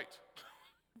 "You're right.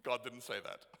 God didn't say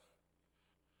that.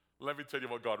 Let me tell you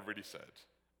what God really said."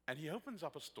 And he opens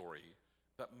up a story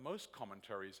that most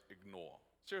commentaries ignore.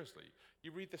 Seriously,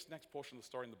 you read this next portion of the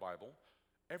story in the Bible,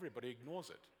 everybody ignores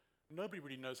it. Nobody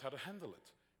really knows how to handle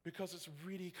it because it's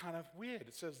really kind of weird.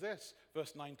 It says this,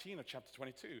 verse 19 of chapter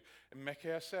 22. "And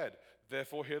Micaiah said,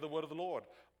 'Therefore hear the word of the Lord.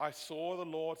 I saw the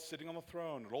Lord sitting on the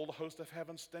throne, and all the host of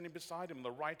heaven standing beside him, on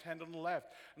the right hand and on the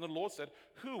left. And the Lord said,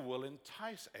 Who will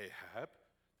entice Ahab,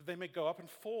 that they may go up and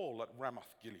fall at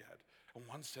Ramoth Gilead?' And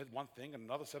one said one thing, and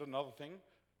another said another thing."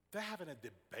 They're having a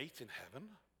debate in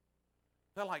heaven.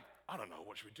 They're like, "I don't know,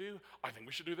 what should we do? I think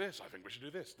we should do this. I think we should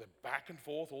do this." They're back and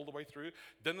forth all the way through.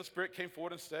 Then the Spirit came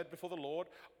forward and said before the Lord,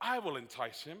 "I will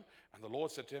entice him." And the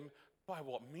Lord said to him, "By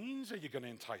what means are you going to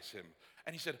entice him?"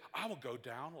 And he said, "I will go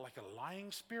down like a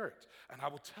lying spirit, and I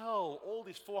will tell all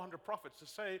these 400 prophets to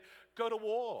say, 'Go to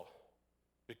war,'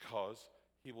 because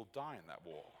he will die in that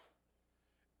war."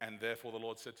 And therefore the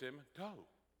Lord said to him, "Go,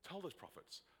 tell those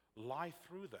prophets, lie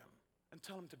through them, and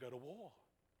tell them to go to war,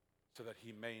 so that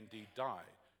he may indeed die,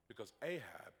 because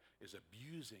Ahab is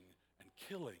abusing and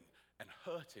killing and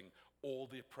hurting all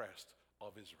the oppressed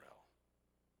of Israel."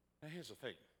 Now here's the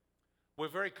thing. We're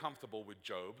very comfortable with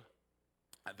Job.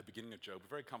 At the beginning of Job, we're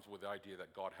very comfortable with the idea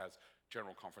that God has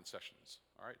general conference sessions,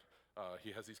 all right?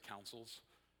 He has these councils,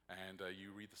 and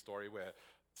you read the story where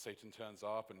Satan turns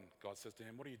up and God says to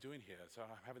him, "What are you doing here?" "So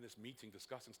I'm having this meeting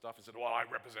discussing stuff." He said, "Well, I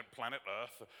represent planet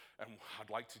Earth, and I'd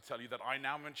like to tell you that I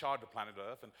now am in charge of planet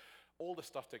Earth." And all this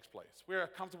stuff takes place. We're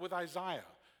comfortable with Isaiah,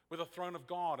 with the throne of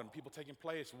God and people taking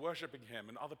place, worshiping him,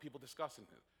 and other people discussing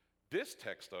it. This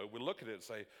text, though, we look at it and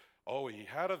say, "Oh, he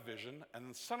had a vision," and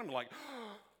then suddenly like,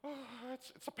 "Oh,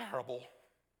 it's a parable.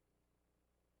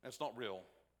 It's not real.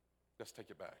 Let's take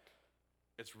it back."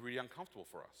 It's really uncomfortable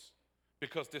for us.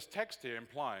 Because this text here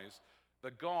implies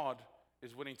that God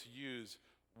is willing to use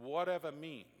whatever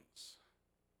means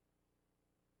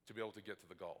to be able to get to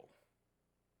the goal.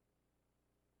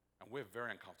 And we're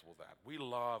very uncomfortable with that. We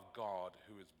love God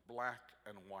who is black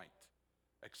and white,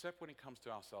 except when it comes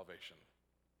to our salvation.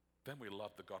 Then we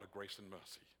love the God of grace and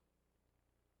mercy.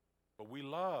 But we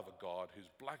love a God who's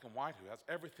black and white, who has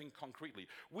everything concretely.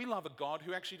 We love a God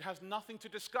who actually has nothing to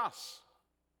discuss.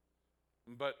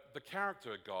 But the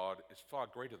character of God is far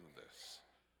greater than this.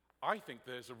 I think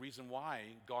there's a reason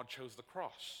why God chose the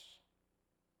cross.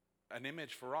 An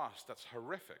image for us that's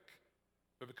horrific,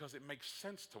 but because it makes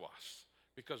sense to us,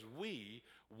 because we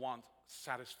want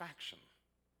satisfaction.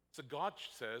 So God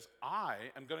says,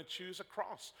 "I am going to choose a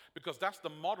cross, because that's the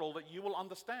model that you will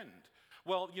understand."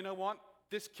 Well, you know what?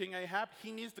 This King Ahab,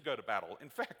 he needs to go to battle. In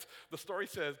fact, the story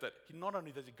says that not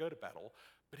only does he go to battle,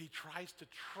 but he tries to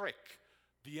trick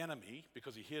the enemy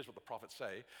because he hears what the prophets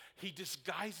say. He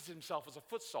disguises himself as a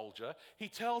foot soldier. He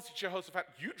tells Jehoshaphat,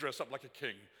 you dress up like a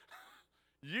king.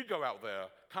 You go out there,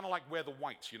 kind of like wear the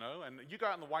whites, and you go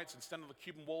out in the whites and stand on the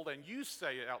Cuban wall there, and you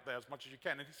stay out there as much as you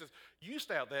can. And he says, you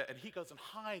stay out there, and he goes and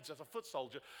hides as a foot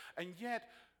soldier. And yet,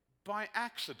 by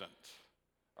accident,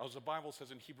 as the Bible says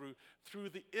in Hebrew, through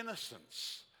the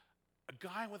innocence, a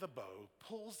guy with a bow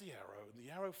pulls the arrow, and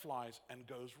the arrow flies and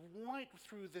goes right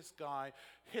through this guy,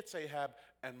 hits Ahab,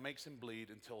 and makes him bleed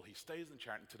until he stays in the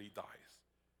chariot until he dies.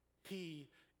 He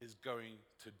is going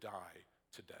to die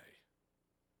today.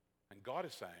 And God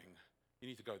is saying, you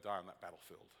need to go die on that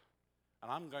battlefield. And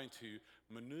I'm going to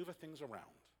maneuver things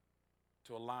around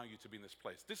to allow you to be in this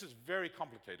place. This is very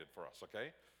complicated for us,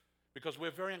 okay? Because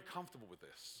we're very uncomfortable with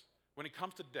this. When it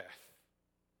comes to death,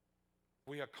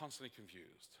 we are constantly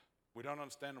confused. We don't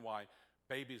understand why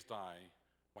babies die,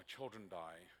 why children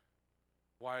die,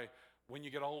 why when you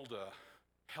get older,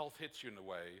 health hits you in a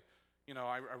way.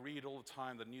 I read all the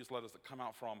time the newsletters that come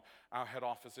out from our head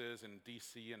offices in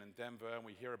DC and in Denver, and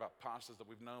we hear about pastors that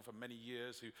we've known for many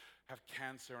years who have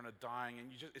cancer and are dying, and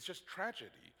it's just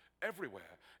tragedy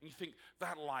everywhere. And you think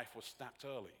that life was snapped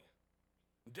early.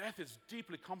 Death is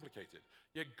deeply complicated,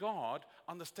 yet God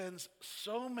understands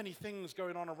so many things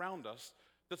going on around us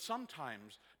that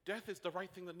sometimes death is the right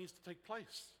thing that needs to take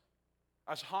place.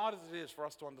 As hard as it is for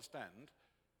us to understand,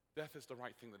 death is the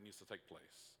right thing that needs to take place.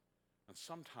 And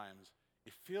sometimes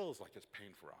it feels like it's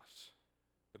pain for us,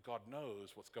 but God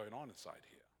knows what's going on inside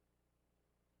here.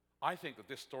 I think that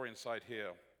this story inside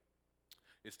here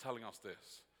is telling us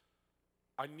this.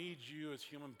 I need you as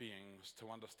human beings to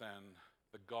understand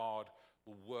that God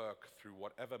will work through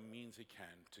whatever means he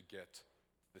can to get to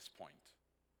this point,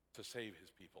 to save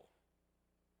his people.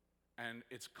 And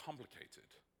it's complicated.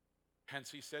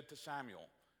 Hence he said to Samuel,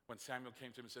 when Samuel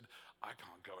came to him and said, I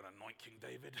can't go and anoint King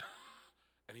David.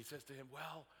 And he says to him,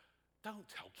 well, don't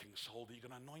tell King Saul that you're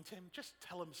going to anoint him. Just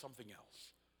tell him something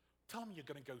else. Tell him you're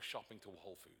going to go shopping to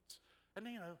Whole Foods. And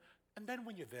then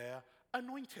when you're there,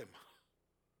 anoint him.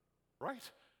 Right?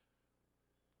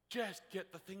 Just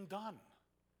get the thing done.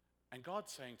 And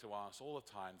God's saying to us all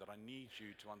the time that I need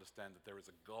you to understand that there is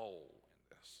a goal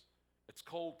in this. It's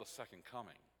called the second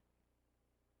coming.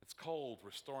 It's called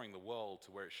restoring the world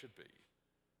to where it should be.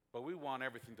 But we want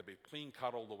everything to be clean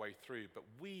cut all the way through. But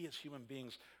we as human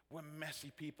beings, we're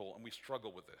messy people and we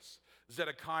struggle with this.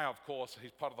 Zedekiah, of course,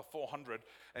 he's part of the 400,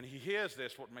 and he hears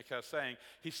this, what Micaiah is saying.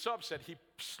 He's so upset, he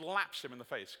slaps him in the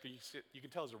face. You can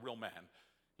tell he's a real man.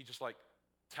 He just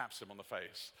taps him on the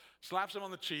face, slaps him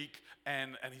on the cheek,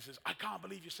 and he says, I can't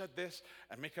believe you said this.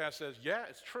 And Micaiah says, yeah,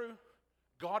 it's true.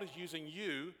 God is using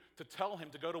you to tell him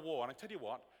to go to war. And I tell you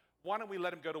what, why don't we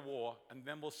let him go to war, and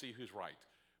then we'll see who's right.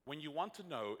 When you want to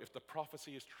know if the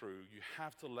prophecy is true, you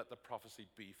have to let the prophecy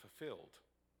be fulfilled.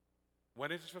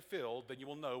 When it is fulfilled, then you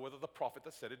will know whether the prophet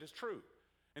that said it is true.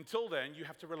 Until then, you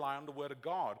have to rely on the word of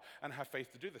God and have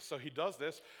faith to do this. So he does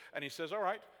this, and he says, all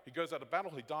right, he goes out to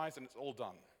battle, he dies, and it's all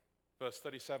done. Verse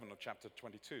 37 of chapter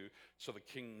 22, so the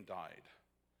king died.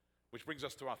 Which brings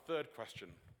us to our third question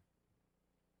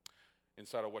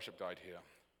inside our worship guide here.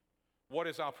 What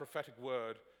is our prophetic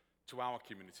word to our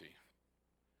community?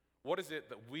 What is it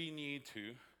that we need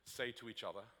to say to each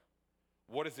other?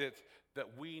 What is it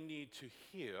that we need to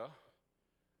hear?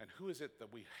 And who is it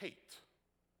that we hate,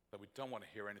 that we don't want to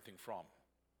hear anything from?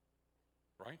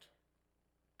 Right?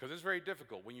 Because it's very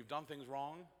difficult. When you've done things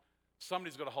wrong,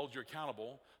 somebody's got to hold you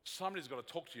accountable. Somebody's got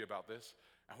to talk to you about this.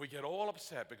 And we get all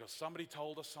upset because somebody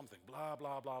told us something, blah,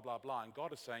 blah, blah, blah, blah. And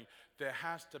God is saying there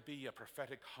has to be a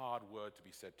prophetic hard word to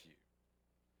be said to you.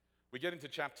 We get into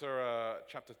chapter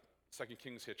 2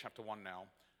 Kings here, chapter 1 now.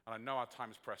 And I know our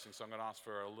time is pressing, so I'm going to ask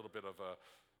for a little bit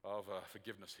of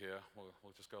forgiveness here.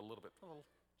 We'll just go a little bit,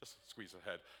 just squeeze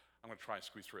ahead. I'm going to try and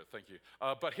squeeze through it, thank you.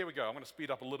 But here we go. I'm going to speed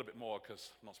up a little bit more because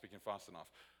I'm not speaking fast enough.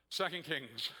 2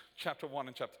 Kings, chapter 1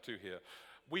 and chapter 2 here.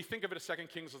 We think of it as 2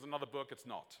 Kings as another book. It's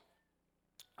not.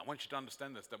 I want you to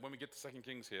understand this, that when we get to 2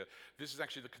 Kings here, this is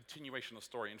actually the continuation of the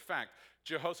story. In fact,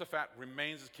 Jehoshaphat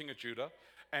remains as king of Judah,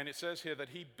 and it says here that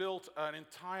he built an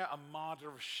entire armada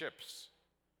of ships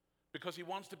because he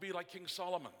wants to be like King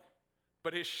Solomon.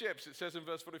 But his ships, it says in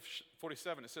verse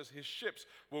 47, it says his ships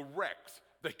were wrecked.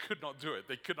 They could not do it.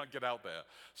 They could not get out there.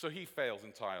 So he fails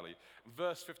entirely.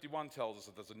 Verse 51 tells us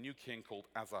that there's a new king called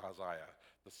Ahaziah,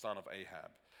 the son of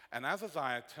Ahab. And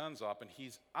Ahaziah turns up, and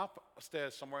he's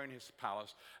upstairs somewhere in his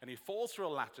palace, and he falls through a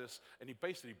lattice, and he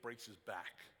basically breaks his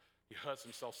back. He hurts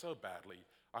himself so badly.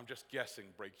 I'm just guessing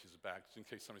breaks his back, in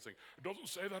case somebody's saying, it doesn't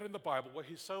say that in the Bible. Well,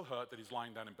 he's so hurt that he's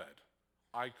lying down in bed.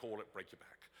 I call it break your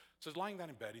back. So he's lying down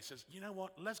in bed. He says, you know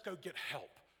what? Let's go get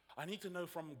help. I need to know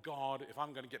from God if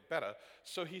I'm going to get better.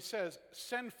 So he says,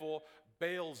 send for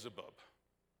Beelzebub.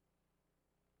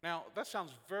 Now, that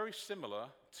sounds very similar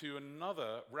to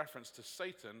another reference to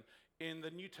Satan in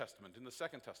the New Testament, in the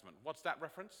Second Testament. What's that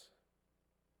reference?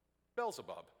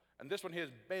 Beelzebub. And this one here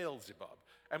is Beelzebub.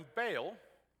 And Baal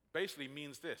basically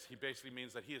means this. He basically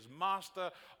means that he is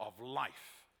master of life.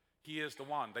 He is the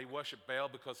one. They worship Baal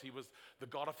because he was the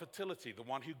god of fertility, the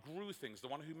one who grew things, the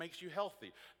one who makes you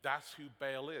healthy. That's who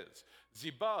Baal is.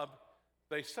 Zebub,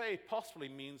 they say, possibly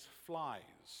means flies.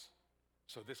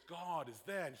 So this god is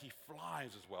there and he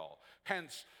flies as well.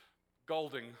 Hence,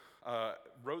 Golding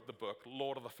wrote the book,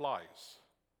 Lord of the Flies.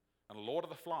 And Lord of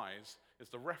the Flies is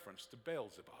the reference to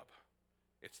Beelzebub.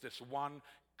 It's this one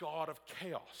god of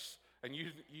chaos. And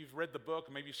you've read the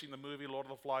book, maybe you've seen the movie Lord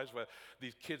of the Flies, where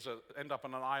these kids end up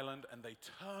on an island and they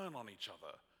turn on each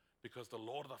other because the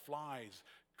Lord of the Flies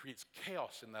creates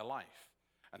chaos in their life.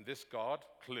 And this God,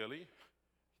 clearly,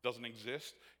 doesn't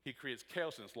exist. He creates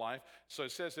chaos in his life. So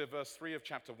it says in verse 3 of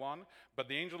chapter 1, but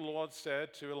the angel of the Lord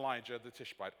said to Elijah the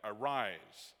Tishbite,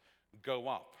 arise, go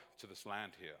up to this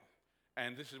land here.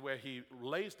 And this is where he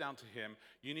lays down to him,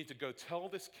 you need to go tell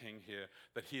this king here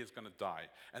that he is going to die.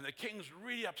 And the king's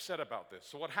really upset about this.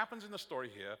 So what happens in the story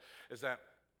here is that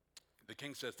the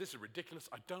king says, this is ridiculous.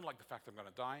 I don't like the fact I'm going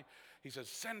to die. He says,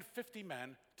 send 50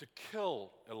 men to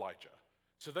kill Elijah.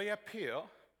 So they appear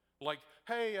like,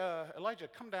 hey, Elijah,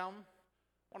 come down.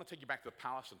 I want to take you back to the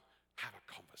palace and have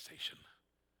a conversation.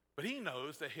 But he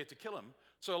knows they're here to kill him.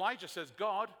 So Elijah says,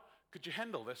 God, could you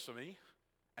handle this for me?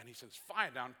 And he sends fire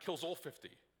down, kills all 50.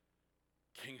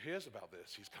 King hears about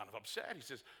this. He's kind of upset. He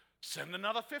says, send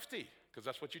another 50, because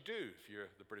that's what you do if you're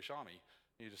the British Army.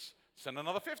 You just send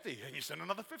another 50, and you send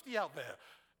another 50 out there.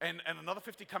 And another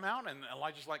 50 come out, and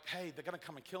Elijah's like, hey, they're going to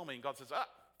come and kill me. And God says,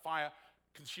 fire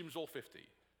consumes all 50.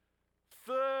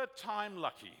 Third time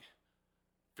lucky.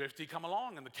 50 come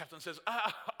along, and the captain says,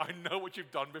 I know what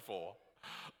you've done before.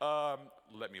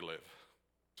 Let me live.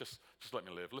 Just let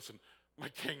me live. Listen, my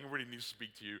king really needs to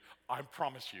speak to you. I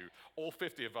promise you, all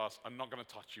 50 of us are not going to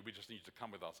touch you. We just need you to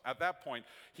come with us. At that point,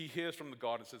 he hears from the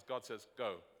God and says, God says,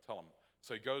 go, tell him.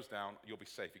 So he goes down, you'll be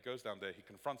safe. He goes down there, he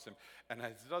confronts him. And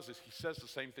as he does this, he says the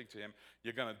same thing to him,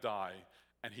 you're going to die.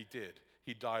 And he did.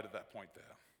 He died at that point there.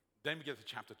 Then we get to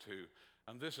chapter 2,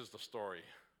 and this is the story.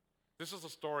 This is a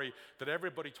story that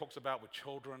everybody talks about with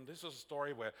children. This is a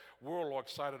story where we're all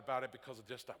excited about it because of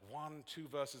just that 1-2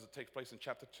 verses that takes place in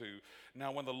chapter 2.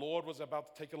 Now, when the Lord was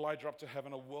about to take Elijah up to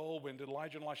heaven, a whirlwind,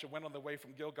 Elijah and Elisha went on their way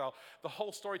from Gilgal. The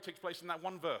whole story takes place in that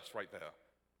one verse right there.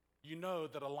 You know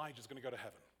that Elijah's going to go to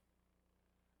heaven.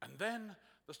 And then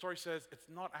the story says it's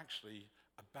not actually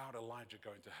about Elijah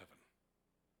going to heaven.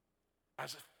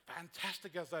 As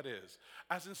fantastic as that is,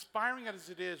 as inspiring as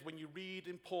it is when you read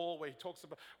in Paul, where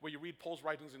you read Paul's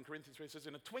writings in Corinthians, where he says,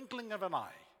 in a twinkling of an eye,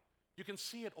 you can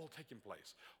see it all taking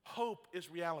place. Hope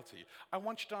is reality. I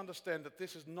want you to understand that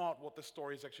this is not what this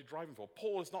story is actually driving for.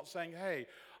 Paul is not saying, hey,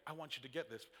 I want you to get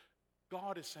this.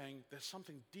 God is saying there's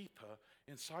something deeper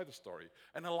inside the story.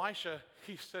 And Elisha,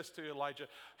 he says to Elijah,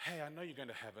 hey, I know you're going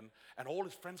to heaven. And all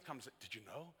his friends come and say, did you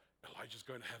know Elijah's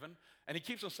going to heaven? And he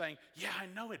keeps on saying, yeah, I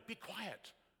know it. Be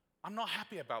quiet. I'm not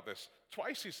happy about this.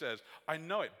 Twice he says, I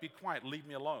know it. Be quiet. Leave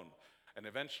me alone. And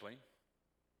eventually,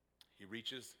 he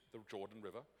reaches the Jordan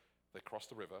River. They cross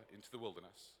the river into the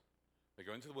wilderness. They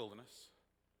go into the wilderness.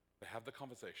 They have the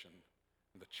conversation.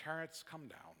 And the chariots come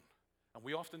down. And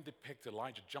we often depict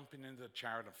Elijah jumping into the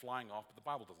chariot and flying off, but the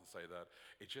Bible doesn't say that.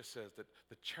 It just says that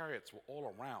the chariots were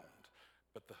all around,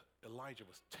 but Elijah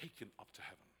was taken up to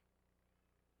heaven.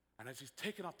 And as he's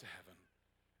taken up to heaven,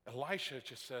 Elisha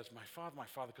just says, my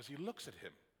father, because he looks at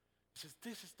him. He says,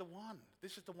 this is the one.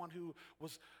 This is the one who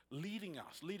was leading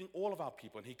us, leading all of our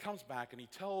people. And he comes back and he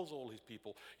tells all his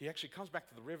people. He actually comes back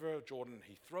to the river of Jordan.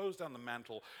 He throws down the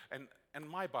mantle. And in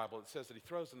my Bible, it says that he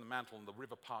throws down the mantle and the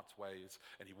river parts ways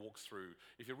and he walks through.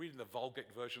 If you're reading the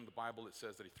Vulgate version of the Bible, it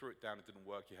says that he threw it down. It didn't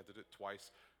work. He had to do it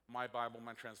twice. My Bible,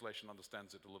 my translation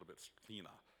understands it a little bit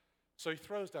cleaner. So he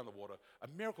throws down the water. A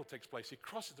miracle takes place. He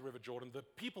crosses the river Jordan. The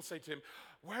people say to him,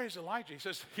 where is Elijah? He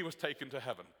says, he was taken to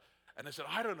heaven. And they said,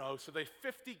 I don't know. So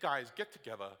 50 guys get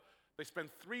together. They spend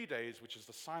 3 days, which is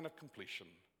the sign of completion.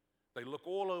 They look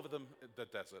all over the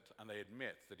desert, and they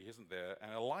admit that he isn't there.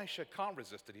 And Elisha can't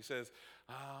resist it. He says,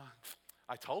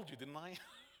 I told you, didn't I?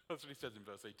 That's what he says in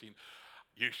verse 18.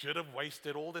 You should have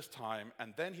wasted all this time.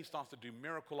 And then he starts to do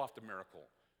miracle after miracle.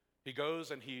 He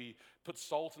goes and he puts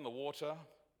salt in the water.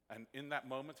 And in that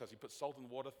moment, as he puts salt in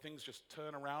the water, things just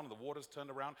turn around, and the water's turned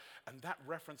around. And that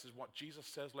reference is what Jesus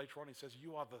says later on. He says,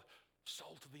 you are the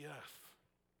salt of the earth.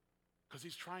 Because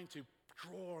he's trying to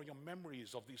draw your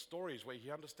memories of these stories where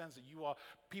he understands that you are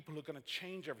people who are going to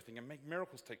change everything and make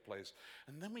miracles take place.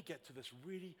 And then we get to this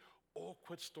really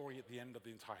awkward story at the end of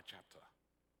the entire chapter.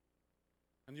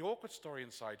 And the awkward story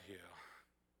inside here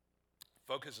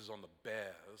focuses on the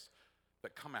bears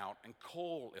that come out and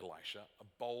call Elisha a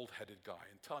bald-headed guy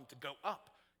and tell him to go up.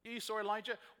 You saw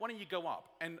Elijah? Why don't you go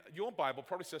up? And your Bible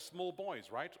probably says small boys,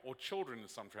 right? Or children in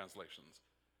some translations.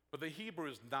 But the Hebrew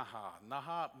is Nahar.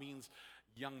 Nahar means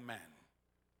young man.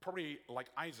 Probably like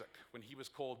Isaac, when he was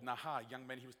called Nahar, young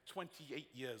men, he was 28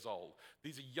 years old.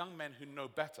 These are young men who know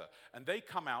better. And they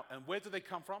come out, and where do they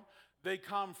come from? They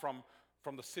come from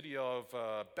the city of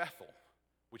Bethel,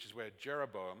 which is where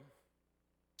Jeroboam,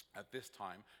 at this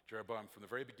time, Jeroboam, from the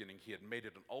very beginning, he had made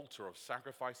it an altar of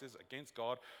sacrifices against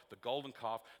God, the golden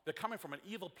calf. They're coming from an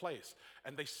evil place,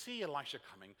 and they see Elisha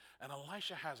coming, and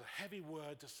Elisha has a heavy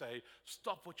word to say,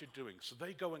 stop what you're doing. So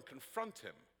they go and confront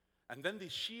him. And then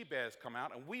these she-bears come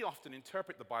out, and we often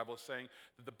interpret the Bible as saying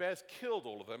that the bears killed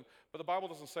all of them, but the Bible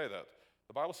doesn't say that.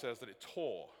 The Bible says that it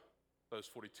tore those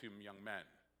 42 young men,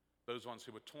 those ones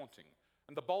who were taunting.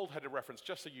 And the bald-headed reference,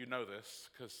 just so you know this,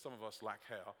 because some of us lack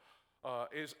hair,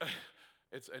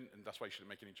 and that's why you shouldn't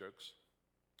make any jokes,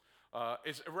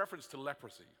 is a reference to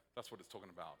leprosy. That's what it's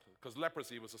talking about. Because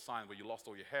leprosy was a sign where you lost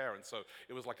all your hair, and so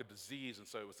it was like a disease, and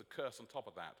so it was a curse on top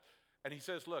of that. And he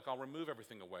says, look, I'll remove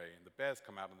everything away, and the bears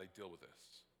come out and they deal with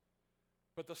this.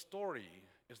 But the story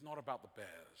is not about the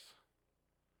bears.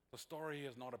 The story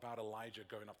is not about Elijah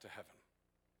going up to heaven.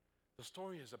 The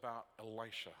story is about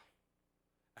Elisha.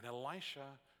 And Elisha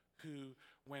who,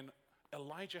 when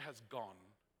Elijah has gone,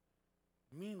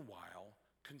 meanwhile,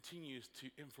 continues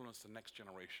to influence the next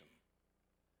generation.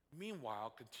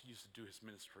 Meanwhile, continues to do his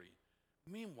ministry.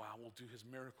 Meanwhile, will do his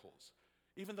miracles.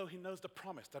 Even though he knows the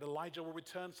promise that Elijah will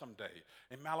return someday.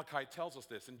 And Malachi tells us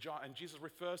this, and Jesus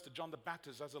refers to John the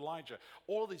Baptist as Elijah.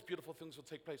 All of these beautiful things will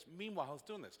take place. Meanwhile, he's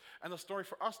doing this. And the story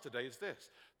for us today is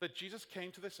this, that Jesus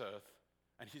came to this earth,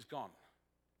 and he's gone.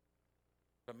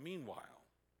 But meanwhile,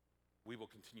 we will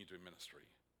continue doing ministry.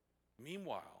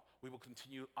 Meanwhile, we will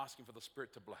continue asking for the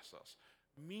Spirit to bless us.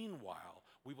 Meanwhile,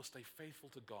 we will stay faithful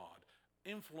to God,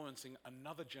 influencing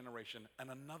another generation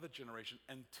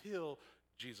until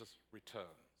Jesus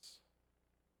returns.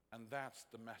 And that's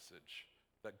the message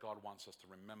that God wants us to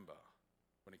remember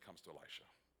when it comes to Elisha.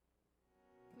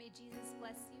 May Jesus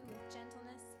bless you with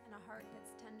gentleness and a heart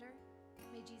that's tender.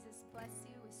 May Jesus bless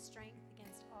you with strength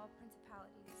against all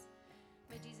principalities.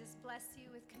 May Jesus bless you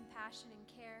with compassion and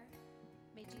care.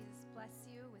 May Jesus bless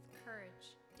you with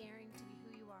courage, daring to be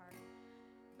who you are.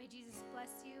 May Jesus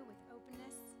bless you with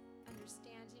openness,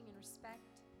 understanding, and respect.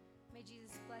 May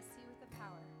Jesus bless you with the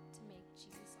power to make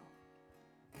Jesus all.